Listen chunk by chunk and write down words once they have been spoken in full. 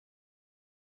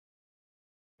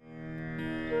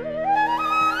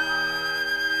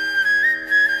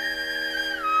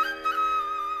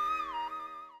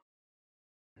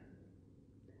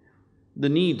The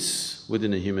needs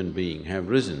within a human being have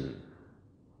risen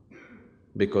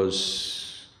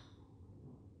because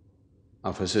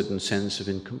of a certain sense of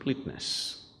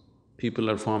incompleteness. People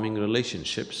are forming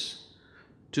relationships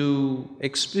to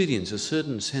experience a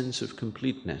certain sense of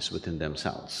completeness within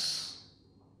themselves.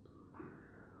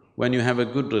 When you have a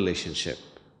good relationship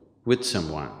with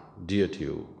someone dear to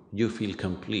you, you feel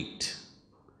complete.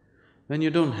 When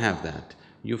you don't have that,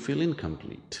 you feel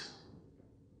incomplete.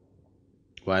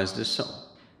 Why is this so?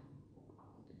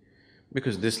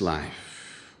 Because this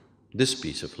life, this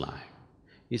piece of life,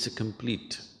 is a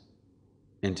complete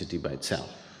entity by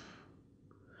itself.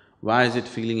 Why is it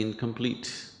feeling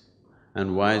incomplete?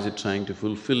 And why is it trying to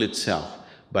fulfill itself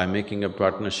by making a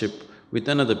partnership with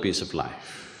another piece of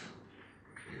life?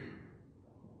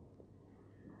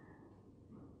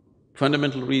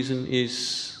 Fundamental reason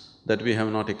is that we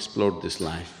have not explored this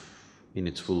life in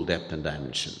its full depth and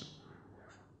dimension.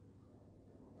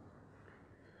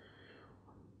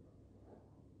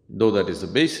 Though that is the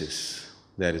basis,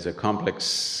 there is a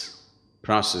complex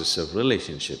process of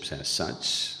relationships as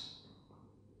such.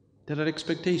 There are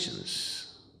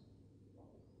expectations.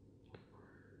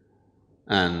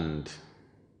 And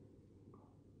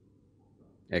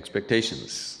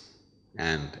expectations,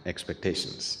 and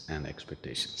expectations, and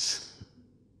expectations.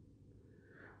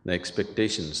 The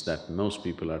expectations that most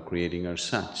people are creating are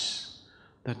such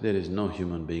that there is no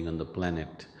human being on the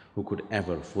planet who could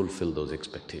ever fulfill those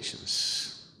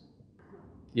expectations.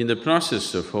 In the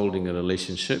process of holding a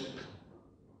relationship,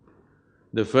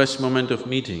 the first moment of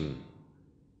meeting,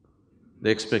 the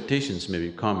expectations may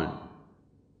be common,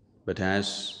 but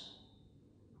as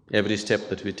every step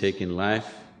that we take in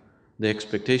life, the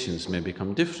expectations may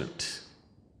become different.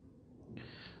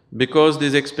 Because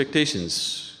these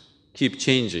expectations keep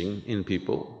changing in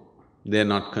people, they're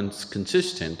not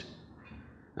consistent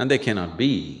and they cannot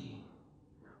be.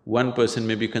 One person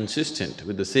may be consistent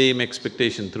with the same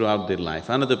expectation throughout their life,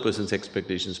 another person's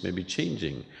expectations may be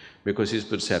changing because his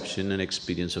perception and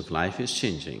experience of life is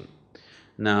changing.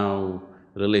 Now,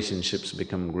 relationships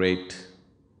become great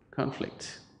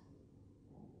conflict.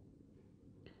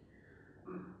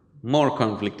 More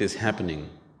conflict is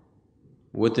happening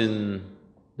within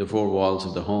the four walls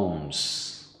of the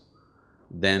homes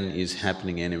than is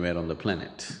happening anywhere on the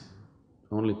planet.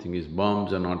 Only thing is,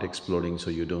 bombs are not exploding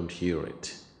so you don't hear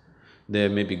it. They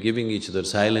may be giving each other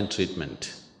silent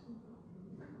treatment.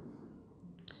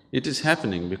 It is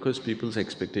happening because people's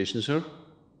expectations are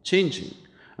changing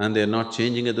and they're not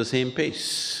changing at the same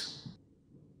pace.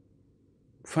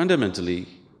 Fundamentally,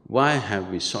 why have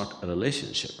we sought a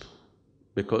relationship?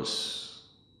 Because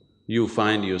you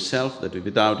find yourself that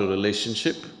without a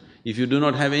relationship, if you do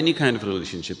not have any kind of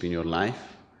relationship in your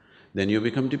life, then you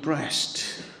become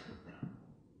depressed.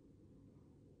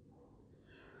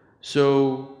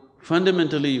 So,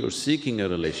 fundamentally you're seeking a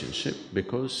relationship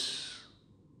because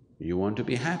you want to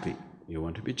be happy, you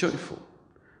want to be joyful.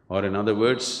 Or in other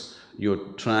words, you're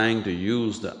trying to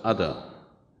use the other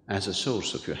as a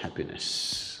source of your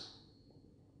happiness.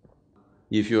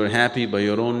 If you're happy by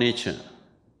your own nature,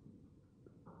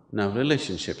 now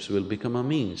relationships will become a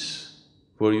means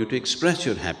for you to express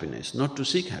your happiness, not to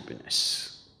seek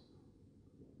happiness.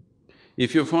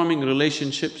 If you're forming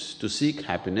relationships to seek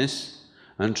happiness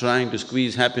and trying to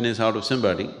squeeze happiness out of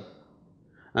somebody,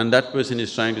 and that person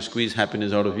is trying to squeeze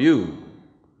happiness out of you,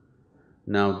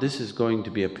 now this is going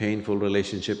to be a painful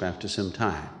relationship after some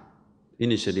time.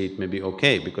 Initially it may be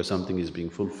okay because something is being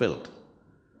fulfilled.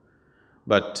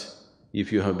 But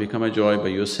if you have become a joy by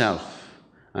yourself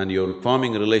and you're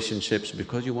forming relationships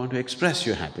because you want to express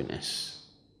your happiness,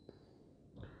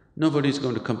 nobody's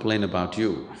going to complain about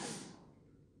you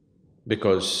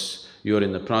because you're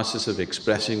in the process of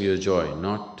expressing your joy,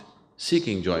 not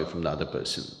seeking joy from the other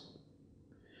person.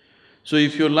 So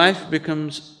if your life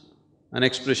becomes an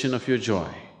expression of your joy,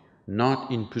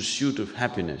 not in pursuit of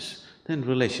happiness, then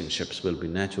relationships will be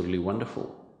naturally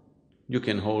wonderful. You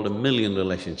can hold 1,000,000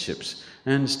 relationships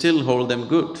and still hold them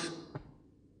good.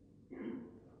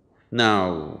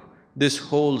 Now, this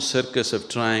whole circus of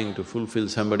trying to fulfill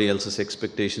somebody else's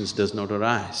expectations does not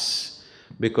arise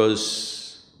because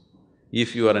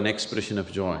if you are an expression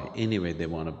of joy, anyway they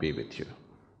want to be with you.